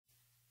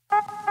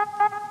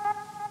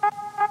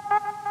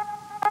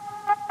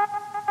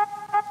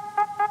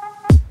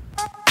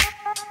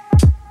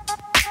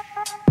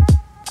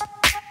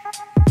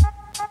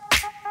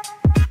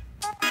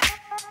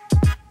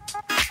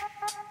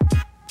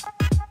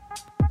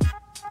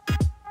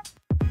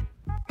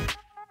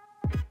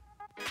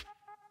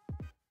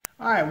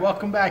Alright,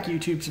 welcome back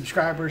YouTube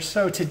subscribers.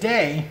 So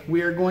today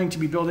we are going to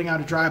be building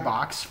out a dry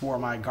box for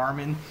my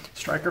Garmin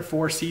Striker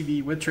 4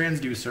 CV with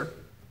transducer.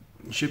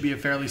 It should be a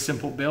fairly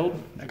simple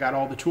build. I got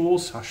all the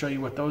tools. I'll show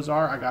you what those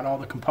are. I got all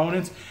the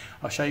components.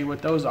 I'll show you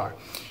what those are.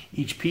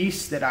 Each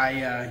piece that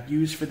I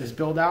use for this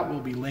build out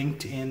will be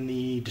linked in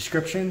the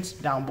descriptions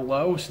down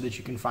below so that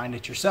you can find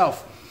it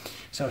yourself.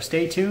 So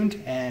stay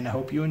tuned and I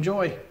hope you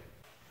enjoy.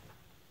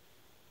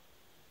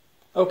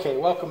 Okay,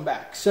 welcome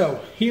back. So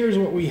here's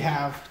what we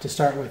have to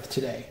start with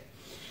today.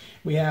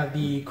 We have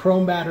the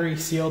Chromebattery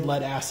sealed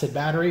lead acid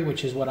battery,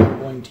 which is what I'm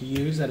going to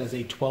use. That is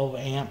a 12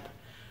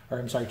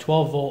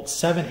 volt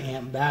 7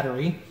 amp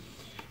battery,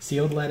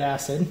 sealed lead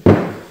acid.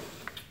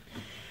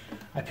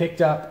 I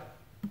picked up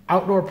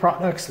Outdoor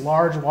Products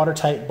large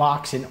watertight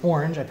box in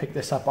orange. I picked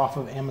this up off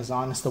of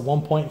Amazon. It's the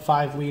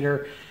 1.5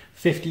 liter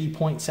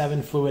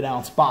 50.7 fluid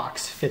ounce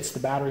box. Fits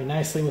the battery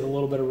nicely with a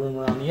little bit of room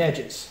around the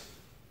edges.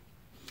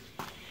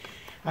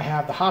 I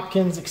have the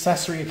Hopkins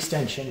accessory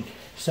extension.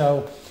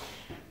 So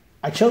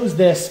I chose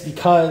this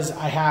because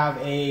I have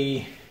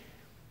a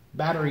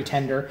battery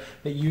tender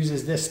that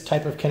uses this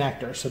type of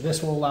connector. So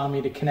this will allow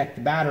me to connect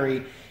the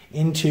battery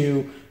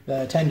into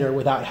the tender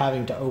without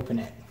having to open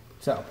it.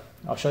 So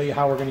I'll show you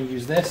how we're going to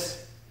use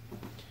this.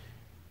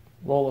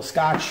 Roll of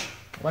Scotch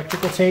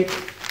electrical tape.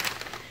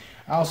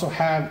 I also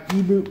have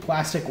eBoot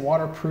plastic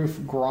waterproof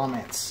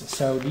grommets.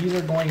 So these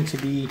are going to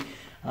be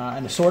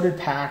an assorted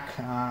pack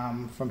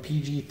from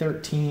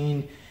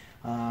PG-13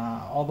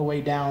 all the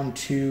way down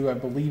to, I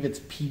believe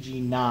it's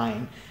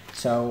PG-9.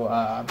 So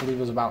I believe it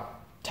was about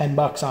 10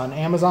 bucks on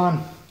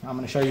Amazon. I'm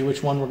going to show you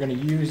which one we're going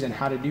to use and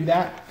how to do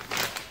that.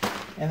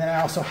 And then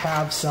I also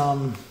have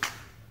some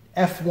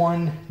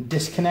F1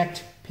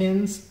 disconnect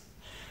pins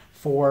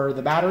for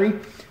the battery.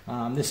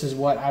 This is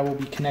what I will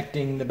be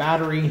connecting the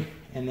battery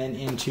and then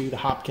into the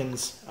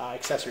Hopkins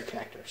accessory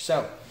connector.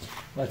 So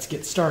let's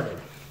get started.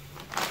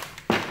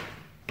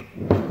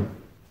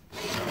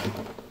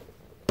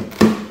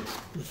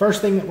 The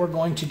first thing that we're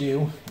going to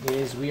do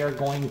is we are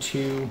going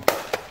to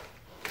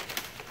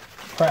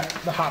prep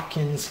the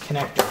Hopkins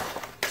connector.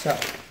 So,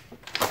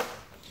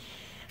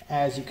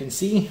 as you can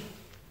see,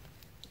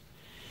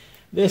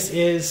 this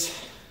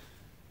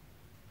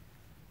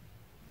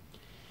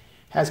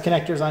has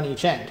connectors on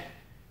each end.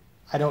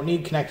 I don't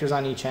need connectors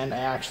on each end. I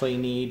actually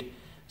need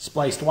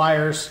spliced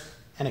wires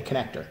and a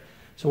connector.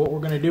 So what we're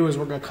going to do is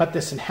we're going to cut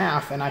this in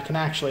half, and I can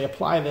actually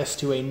apply this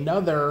to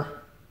another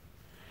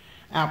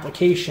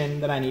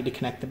application that I need to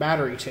connect the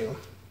battery to.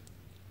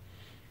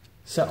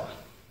 So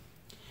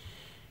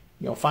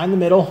you'll find the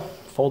middle,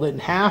 fold it in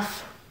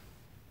half,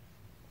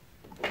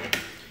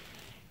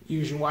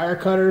 use your wire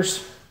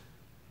cutters,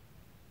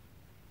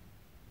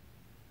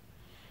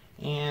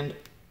 and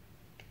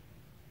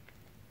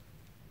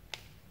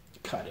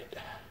cut it.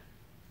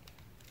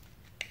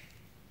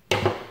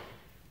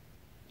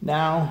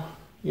 Now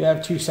you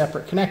have two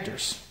separate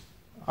connectors.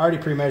 I already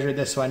pre-measured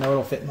this so I know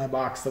it'll fit in my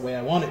box the way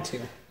I want it to.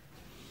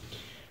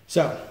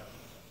 So,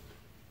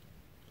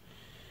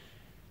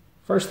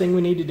 first thing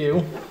we need to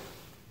do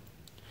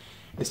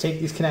is take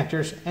these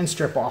connectors and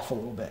strip off a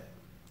little bit.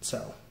 So,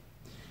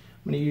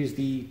 I'm going to use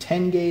the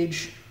 10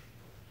 gauge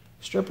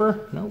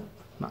stripper. Nope,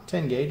 not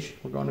 10 gauge.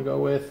 We're going to go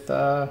with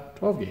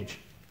 12 gauge.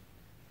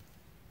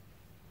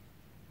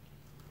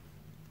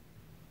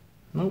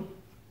 Nope.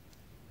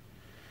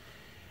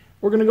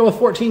 We're going to go with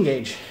 14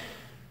 gauge.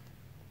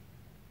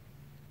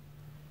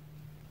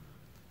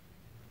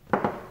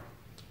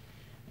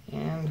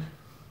 And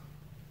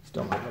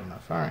still not good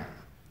enough. All right.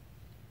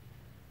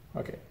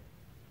 Okay.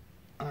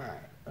 All right.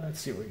 Let's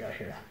see what we got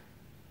here.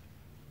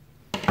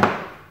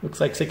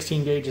 Looks like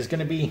 16 gauge is going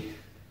to be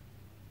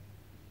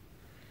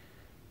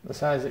the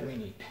size that we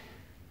need.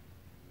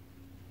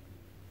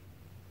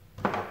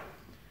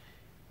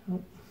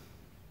 Oh.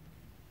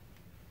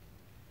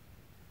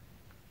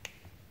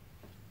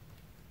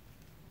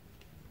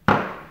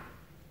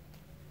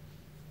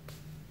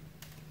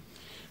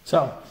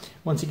 So,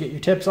 once you get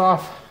your tips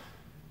off,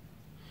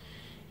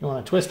 you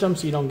want to twist them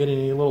so you don't get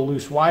any little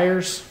loose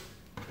wires.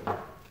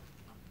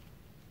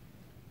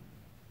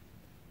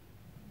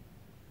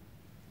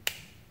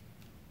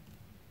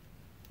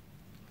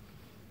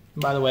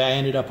 By the way, I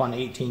ended up on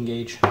 18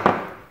 gauge.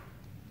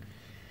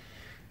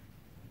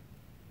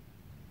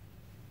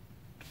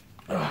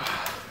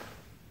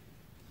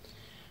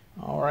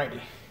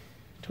 Alrighty,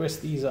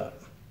 twist these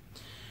up.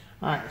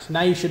 Alright, so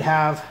now you should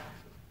have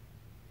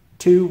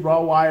two raw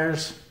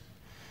wires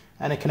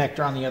and a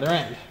connector on the other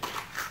end.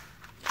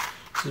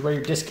 This is where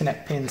your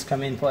disconnect pins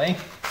come in play.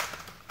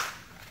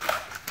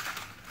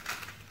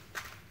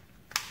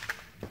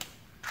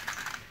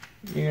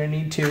 You're going to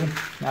need two.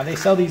 Now they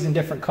sell these in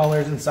different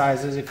colors and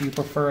sizes. If you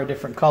prefer a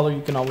different color,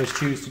 you can always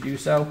choose to do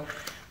so.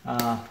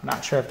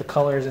 Not sure if the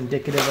color is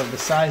indicative of the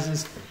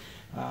sizes,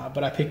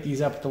 but I picked these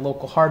up at the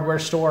local hardware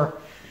store.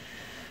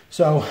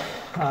 So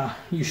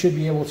you should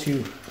be able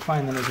to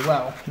find them as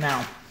well.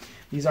 Now,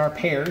 these are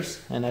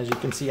pairs, and as you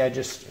can see, I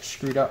just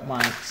screwed up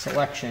my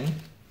selection.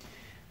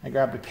 I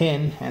grabbed a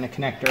pin and a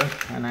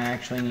connector, and I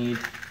actually need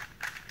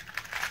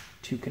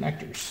two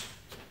connectors.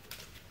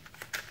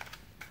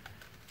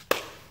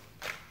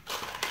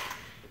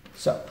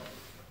 So,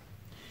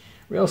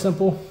 real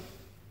simple.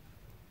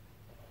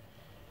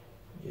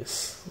 You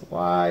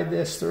slide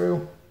this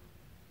through,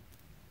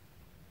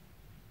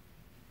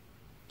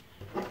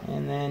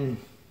 and then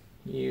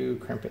you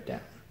crimp it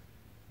down.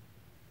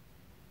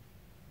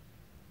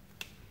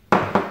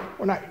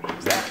 We're not going to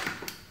use that.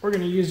 We're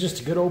going to use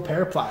just a good old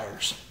pair of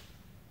pliers.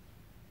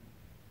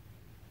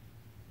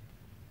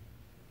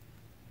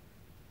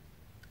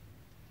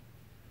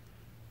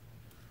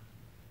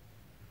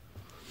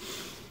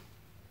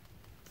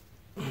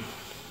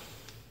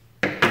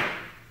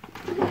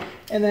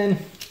 And then,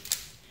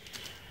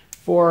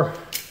 for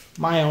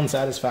my own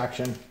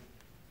satisfaction,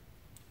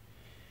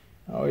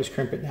 I always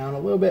crimp it down a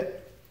little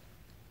bit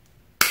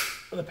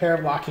with a pair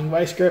of locking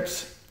vice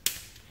grips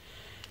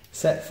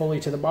set fully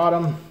to the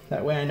bottom.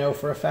 That way I know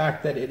for a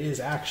fact that it is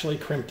actually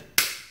crimped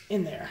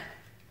in there.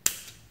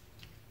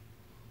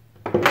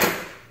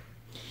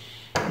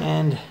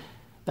 And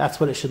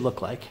that's what it should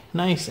look like,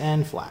 nice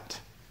and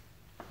flat.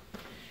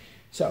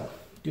 So,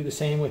 do the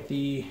same with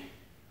the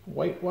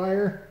white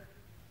wire.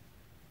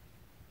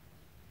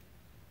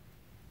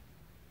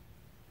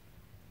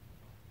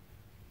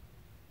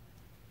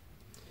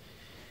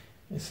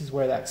 This is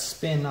where that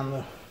spin on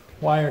the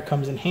wire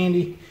comes in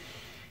handy,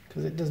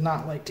 because it does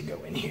not like to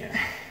go in here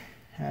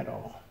at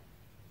all.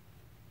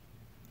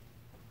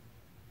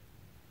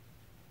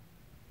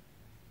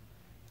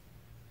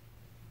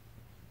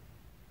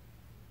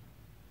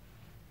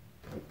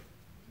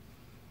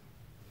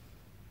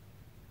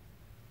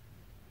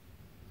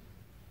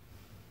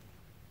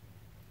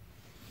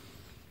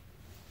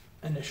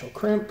 Initial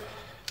crimp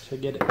to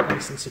get it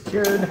nice and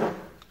secured,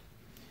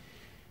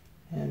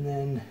 and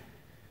then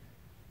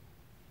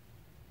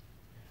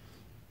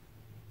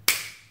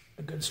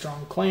a good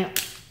strong clamp.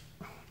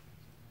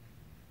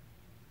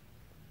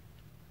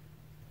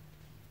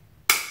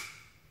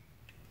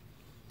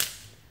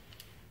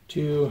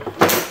 To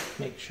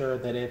make sure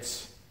that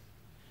it's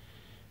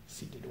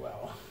seated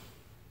well.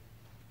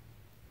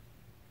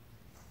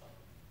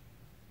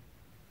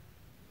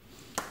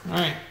 All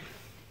right,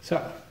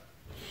 so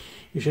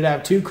you should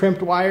have two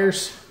crimped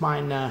wires.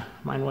 Mine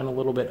went a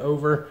little bit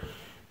over,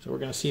 so we're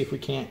going to see if we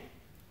can't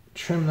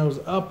trim those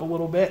up a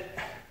little bit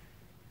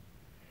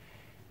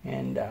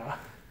and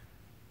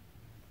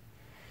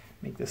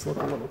make this look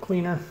a little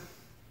cleaner.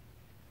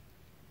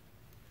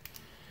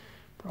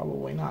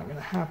 Probably not going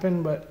to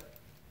happen, but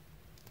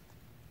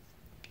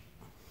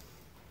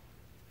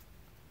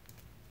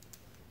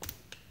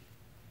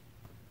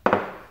all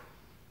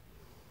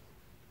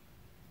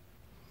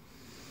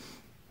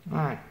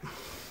right.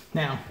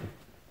 Now,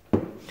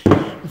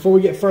 before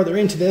we get further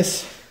into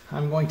this,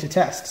 I'm going to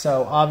test.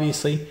 So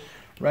obviously,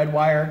 red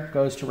wire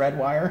goes to red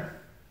wire,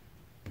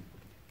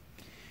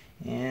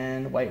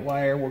 and white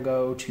wire will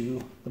go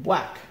to the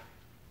black.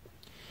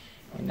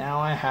 And now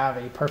I have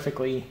a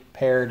perfectly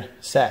paired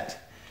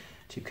set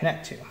to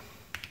connect to.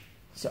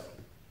 So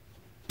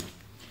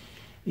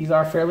these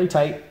are fairly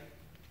tight,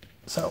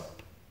 so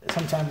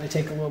sometimes they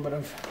take a little bit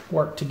of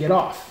work to get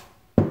off.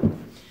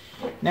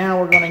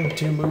 Now we're going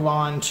to move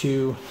on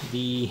to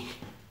the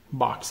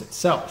box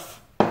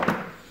itself.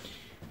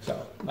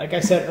 So, like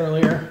I said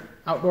earlier,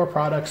 outdoor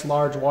products,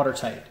 large,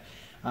 watertight.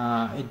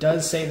 It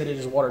does say that it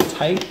is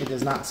watertight. It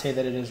does not say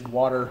that it is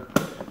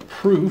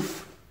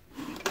waterproof,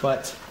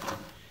 but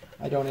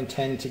I don't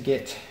intend to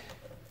get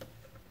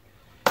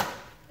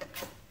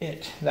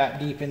it that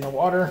deep in the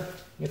water.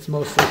 It's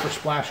mostly for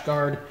splash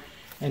guard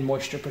and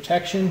moisture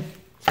protection.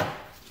 So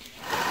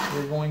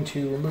we're going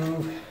to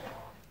remove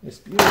this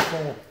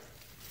beautiful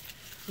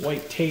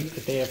white tape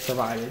that they have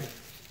provided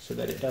so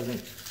that it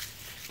doesn't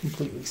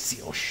completely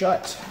seal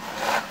shut.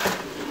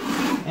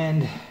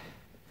 And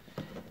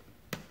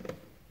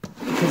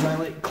because I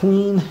like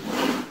clean,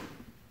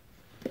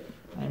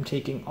 I'm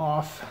taking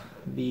off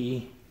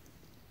the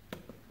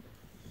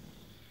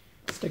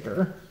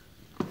sticker.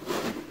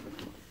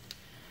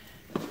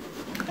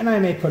 And I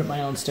may put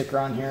my own sticker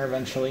on here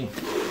eventually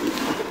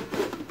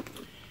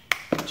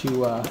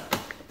to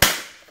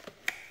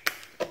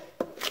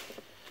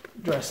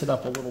dress it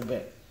up a little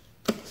bit.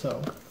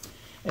 So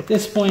at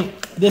this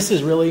point, this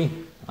is really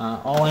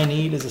all I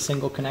need is a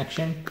single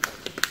connection.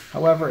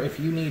 However, if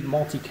you need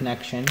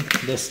multi-connection,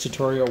 this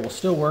tutorial will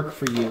still work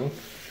for you.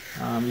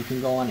 You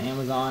can go on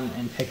Amazon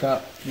and pick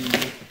up the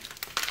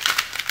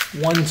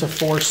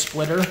 1-to-4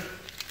 splitter,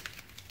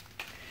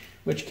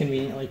 which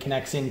conveniently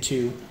connects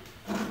into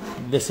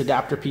this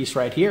adapter piece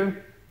right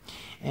here.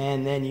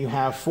 And then you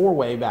have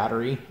 4-way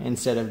battery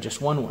instead of just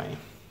 1-way.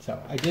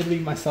 So I did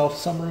leave myself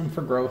some room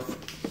for growth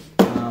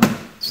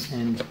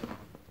and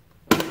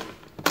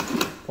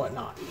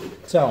whatnot.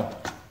 So,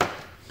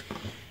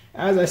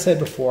 as I said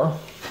before,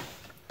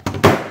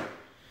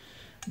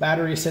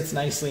 battery sits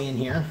nicely in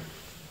here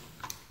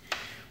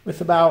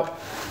with about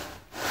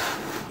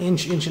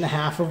inch and a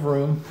half of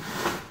room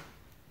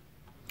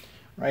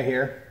right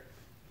here.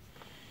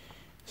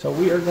 So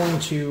we are going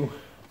to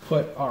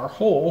put our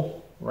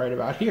hole right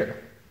about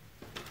here.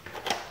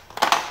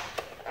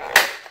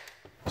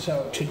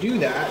 So to do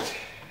that,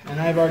 and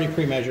I've already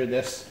pre-measured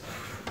this,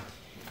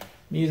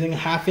 I'm using a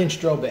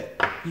 1/2-inch drill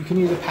bit. You can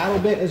use a paddle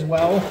bit as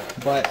well,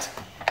 but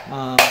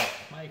my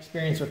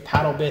experience with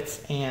paddle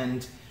bits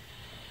and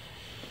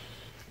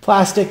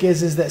plastic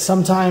is that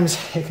sometimes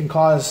it can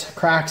cause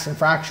cracks and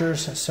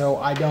fractures, so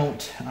I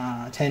don't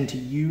tend to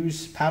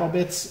use paddle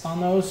bits on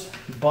those,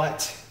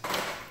 but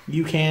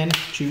you can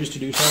choose to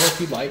do so if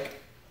you'd like.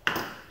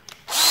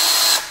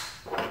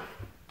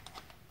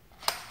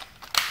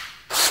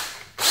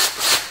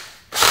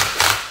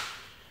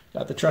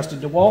 Got the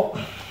trusted DeWalt.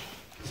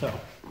 So,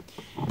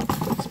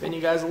 spin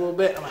you guys a little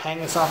bit. I'm gonna hang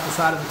this off the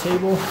side of the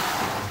table.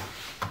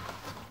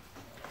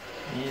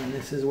 And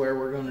this is where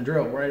we're gonna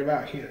drill, right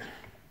about here.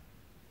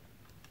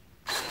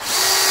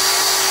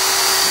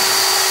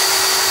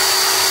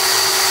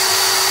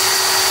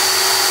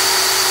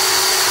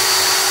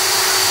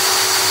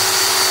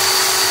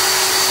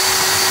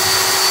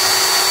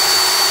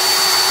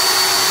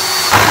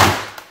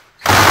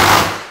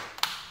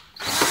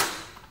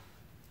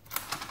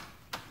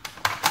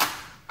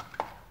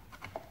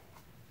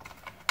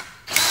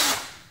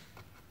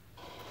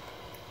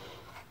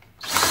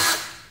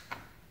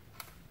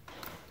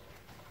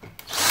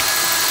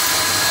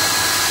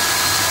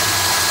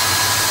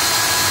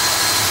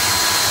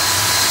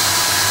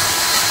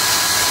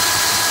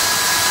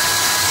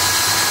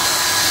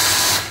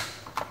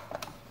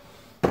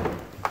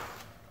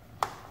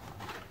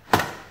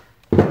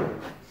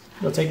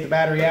 We'll take the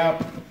battery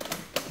out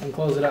and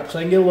close it up so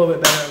I can get a little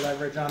bit better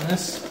leverage on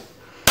this.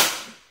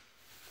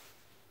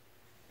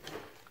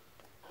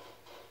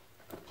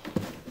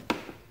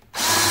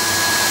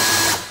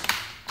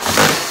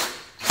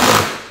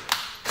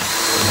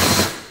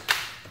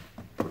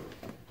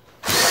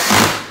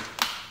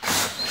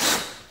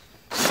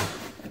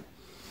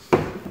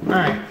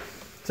 Alright,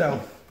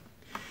 so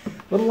a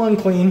little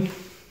unclean.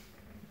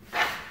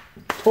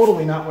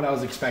 Totally not what I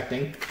was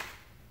expecting.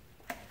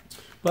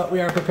 But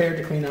we are prepared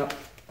to clean up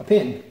a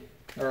pin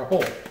or a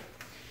hole.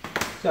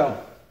 So,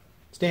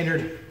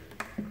 standard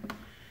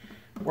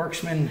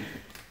Worksman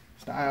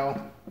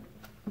style.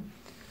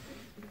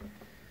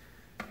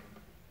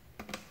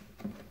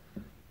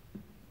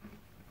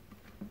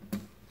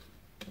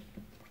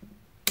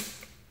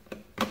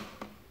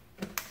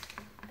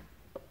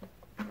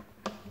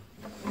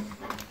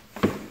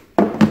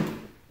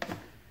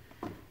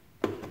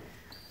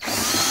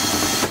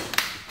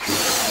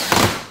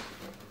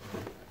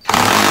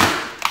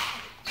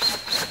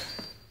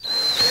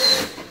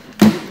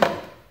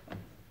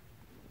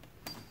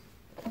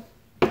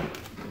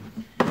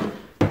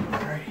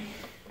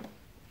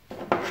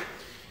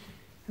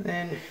 And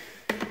then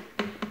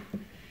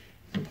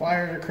some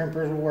pliers or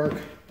crimpers will work.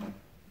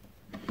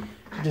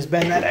 Just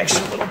bend that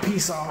extra little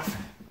piece off.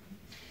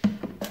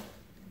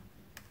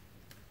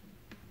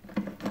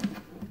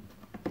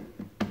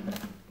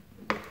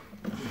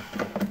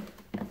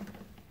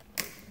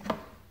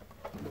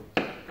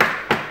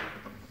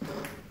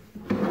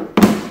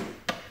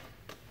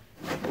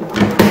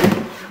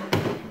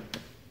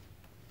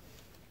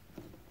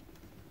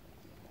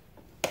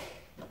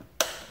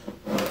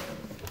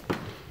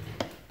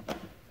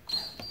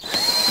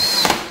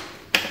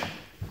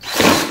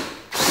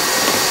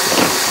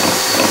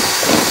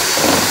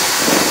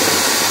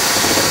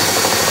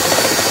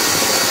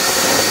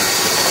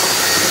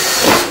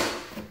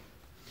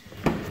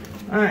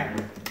 Alright,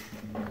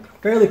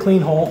 fairly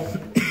clean hole.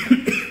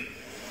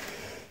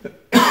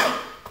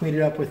 Cleaned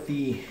it up with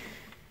the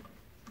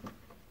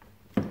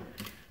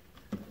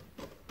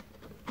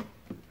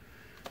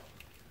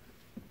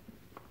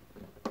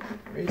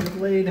razor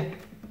blade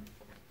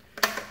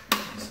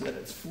so that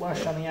it's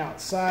flush on the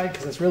outside,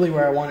 because that's really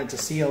where I want it to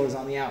seal, is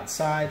on the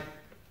outside.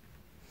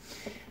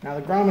 Now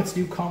the grommets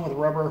do come with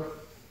rubber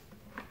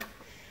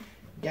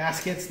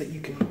gaskets that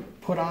you can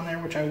put on there,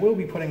 which I will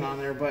be putting on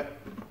there, but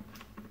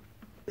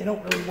they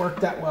don't really work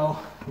that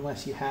well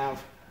unless you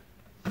have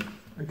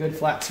a good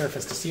flat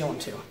surface to seal them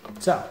to.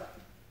 So,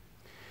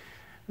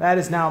 that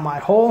is now my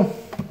hole,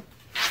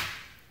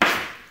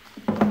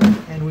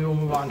 and we will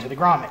move on to the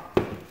grommet.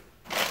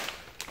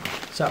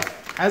 So,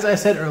 as I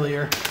said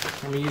earlier,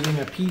 I'm using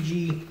a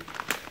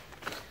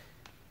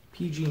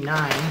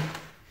PG9,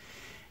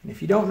 and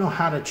if you don't know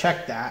how to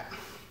check that,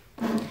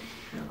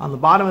 on the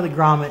bottom of the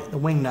grommet, the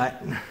wing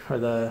nut, or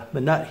the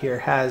nut here,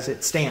 has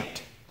it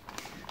stamped.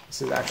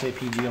 This is actually a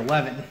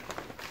PG11.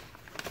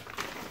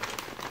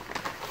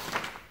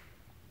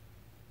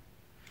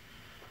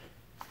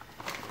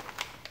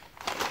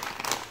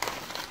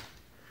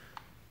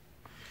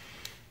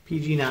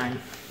 PG9.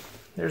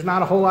 There's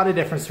not a whole lot of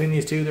difference between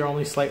these two. They're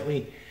only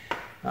slightly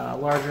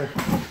larger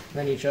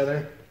than each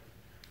other.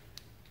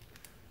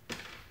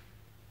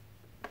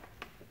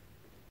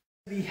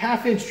 The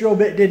 1/2-inch drill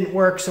bit didn't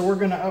work, so we're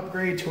going to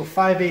upgrade to a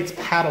 5/8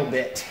 paddle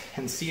bit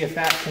and see if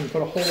that can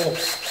put a hole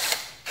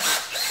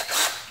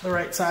the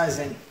right size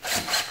in.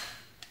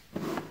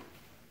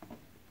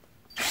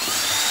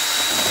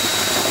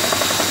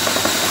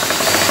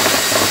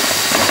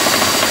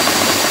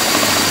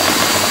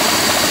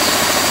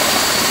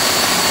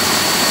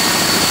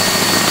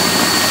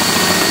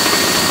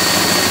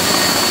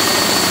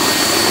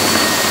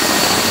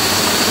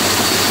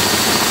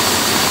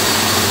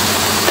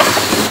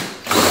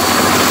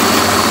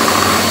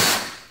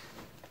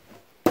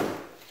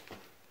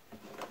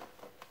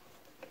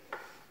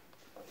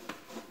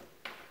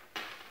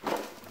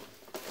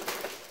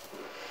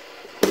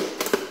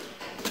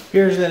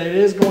 appears that it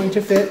is going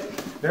to fit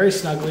very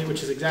snugly,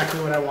 which is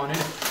exactly what I wanted.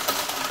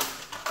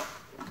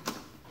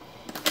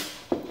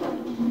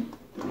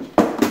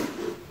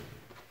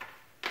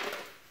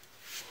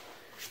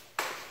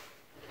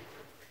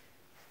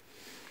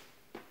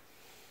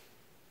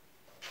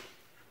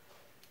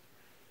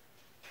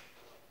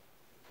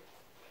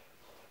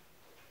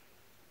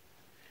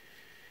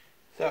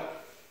 So,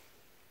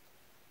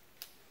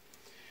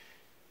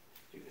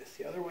 do this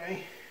the other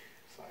way,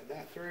 slide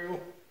that through,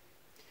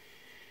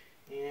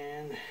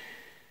 and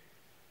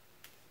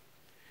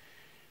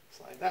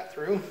slide that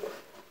through.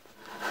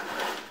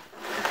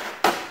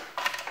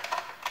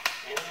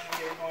 And then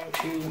we are going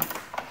to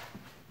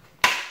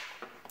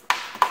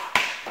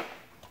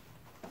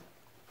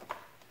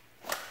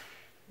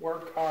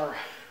work our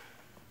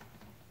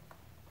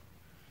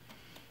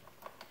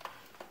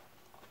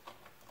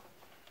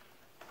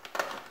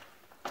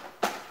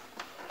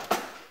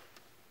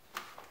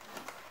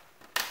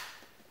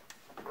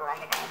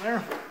grommet on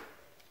there.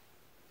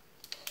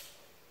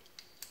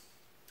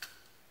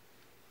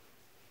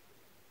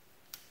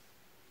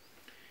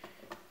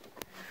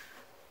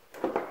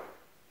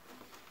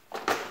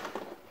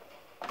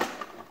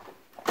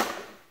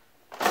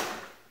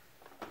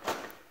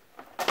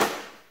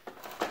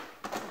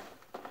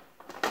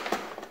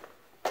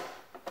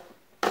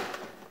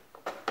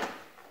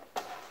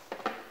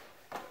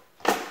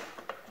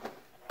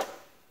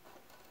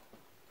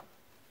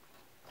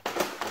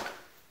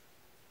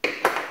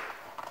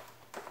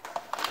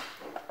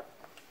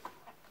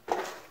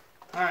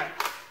 Alright,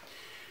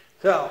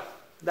 so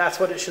that's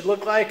what it should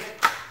look like.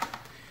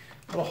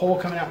 Little hole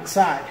coming out the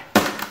side.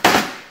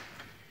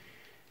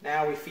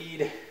 Now we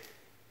feed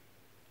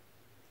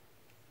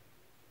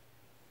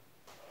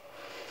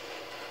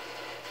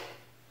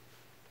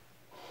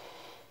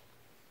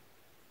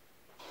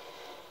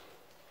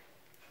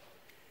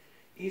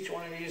each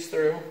one of these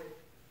through.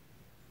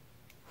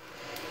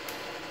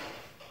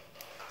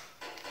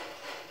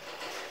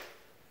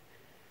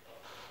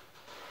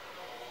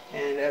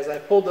 And as I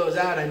pulled those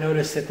out, I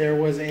noticed that there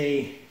was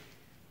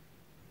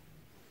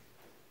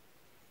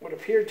what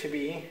appeared to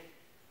be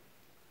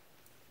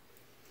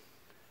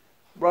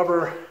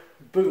rubber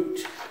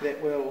boot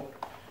that will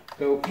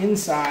go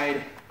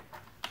inside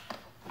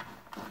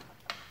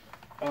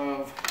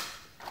of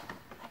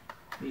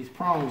these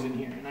prongs in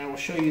here. And I will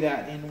show you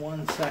that in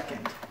 1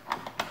 second.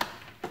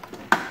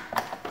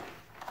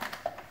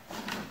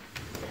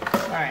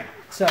 Alright,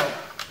 so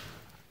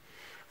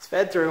it's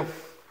fed through.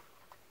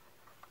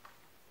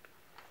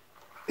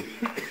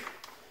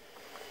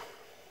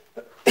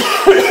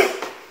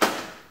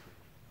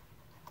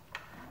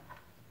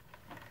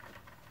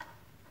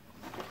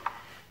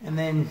 And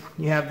then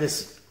you have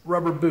this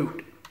rubber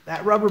boot.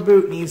 That rubber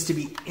boot needs to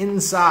be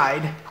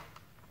inside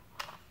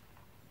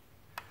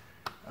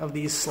of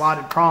these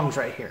slotted prongs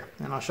right here.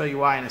 And I'll show you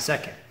why in a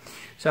second.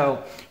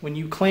 So when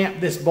you clamp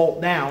this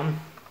bolt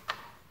down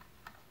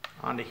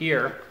onto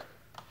here,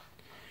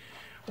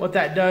 what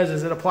that does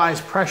is it applies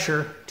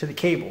pressure to the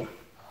cable.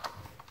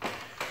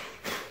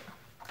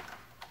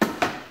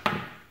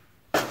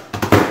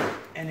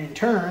 And in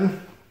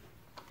turn,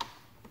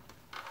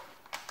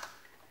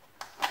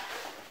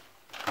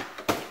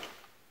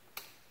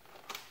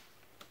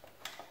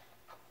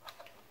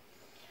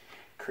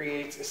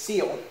 creates a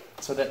seal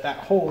so that that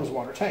hole is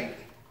watertight.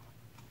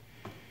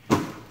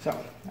 So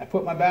I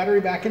put my battery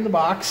back in the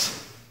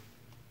box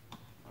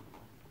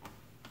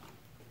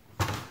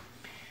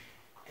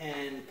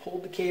and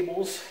pulled the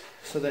cables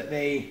so that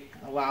they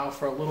allow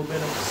for a little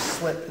bit of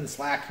slip and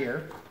slack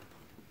here.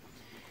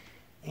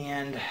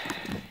 And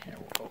here,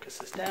 we'll focus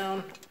this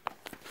down.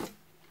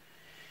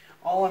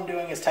 All I'm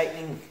doing is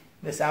tightening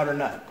this outer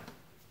nut.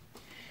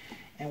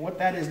 And what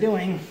that is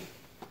doing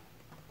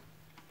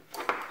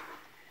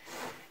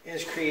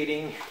is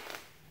creating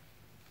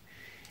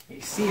a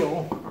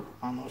seal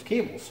on those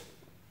cables.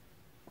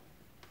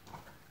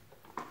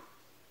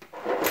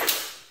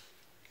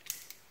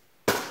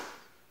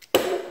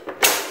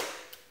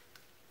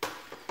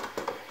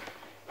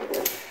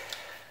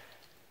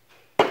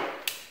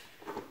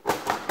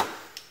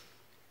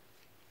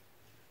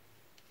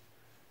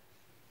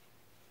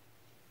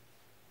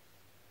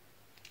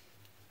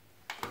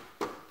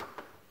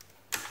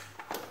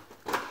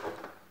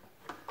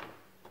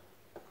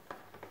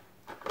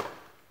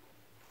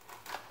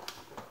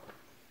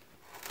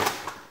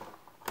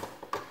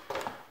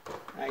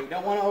 Now you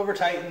don't want to over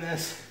tighten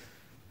this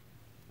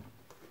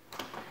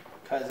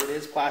because it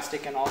is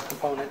plastic in all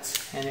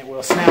components and it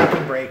will snap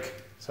and break,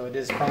 so it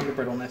is prone to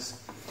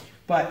brittleness.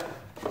 But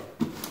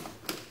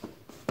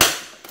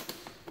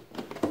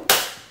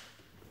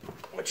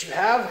what you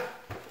have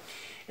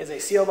is a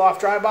sealed off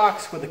dry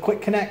box with a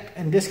quick connect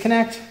and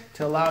disconnect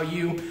to allow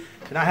you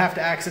to not have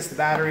to access the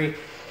battery.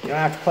 You don't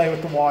have to play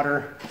with the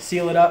water.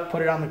 Seal it up,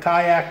 put it on the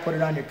kayak, put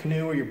it on your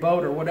canoe or your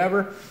boat or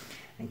whatever,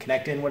 and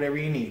connect in whatever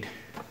you need.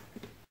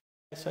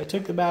 So I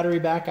took the battery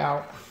back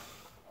out,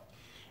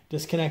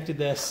 disconnected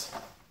this.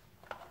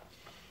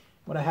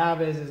 What I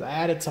have is I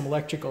added some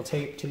electrical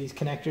tape to these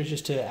connectors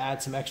just to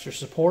add some extra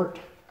support.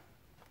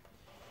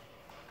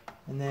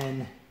 And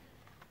then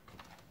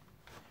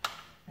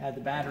add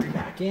the battery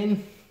back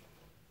in.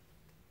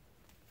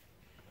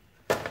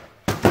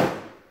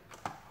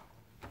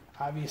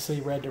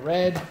 Obviously red to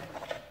red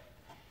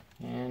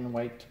and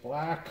white to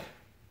black.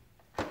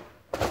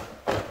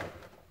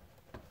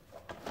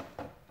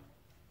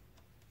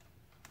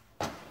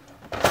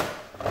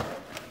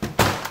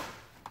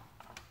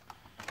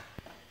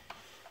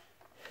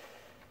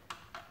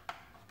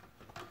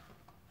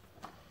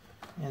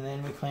 And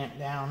then we clamp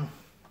down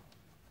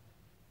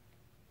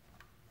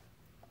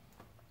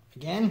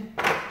again.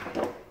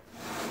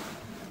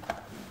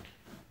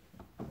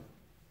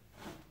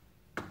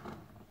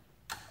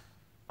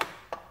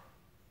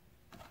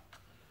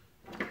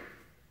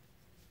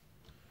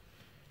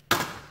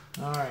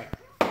 All right.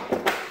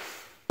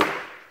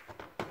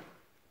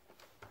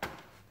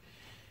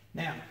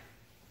 Now,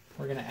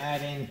 we're going to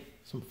add in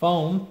some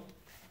foam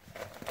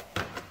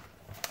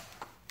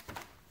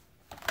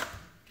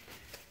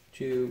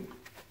to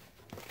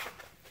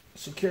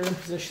secure and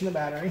position the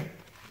battery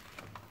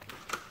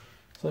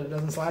so that it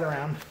doesn't slide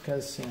around,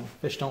 because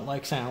fish don't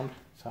like sound,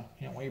 so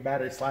you don't want your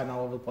battery sliding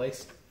all over the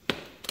place.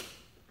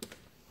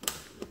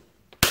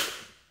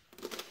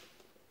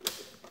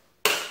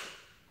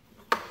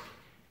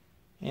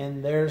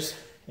 And there's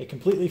a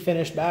completely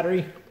finished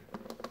battery,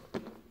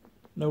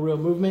 no real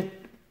movement,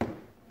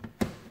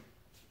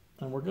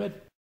 and we're good.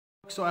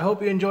 So I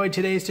hope you enjoyed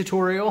today's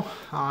tutorial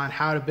on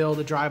how to build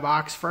a dry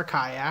box for a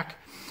kayak.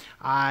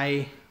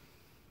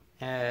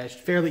 It's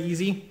fairly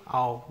easy.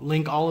 I'll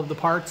link all of the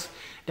parts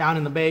down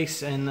in the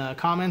base in the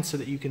comments so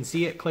that you can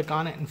see it, click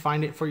on it, and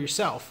find it for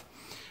yourself.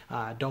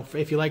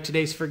 If you like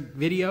today's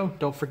video,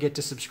 don't forget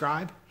to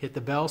subscribe, hit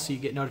the bell so you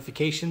get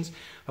notifications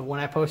of when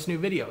I post new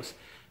videos.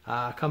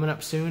 Coming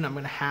up soon, I'm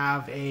going to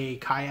have a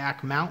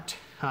kayak mount.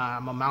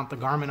 I'm going to mount the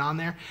Garmin on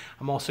there.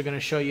 I'm also going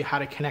to show you how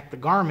to connect the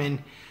Garmin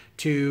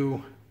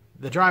to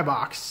the dry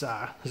box.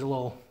 There's a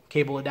little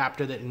cable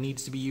adapter that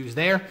needs to be used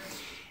there,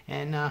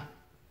 and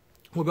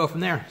we'll go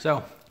from there.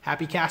 So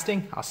happy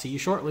casting. I'll see you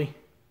shortly.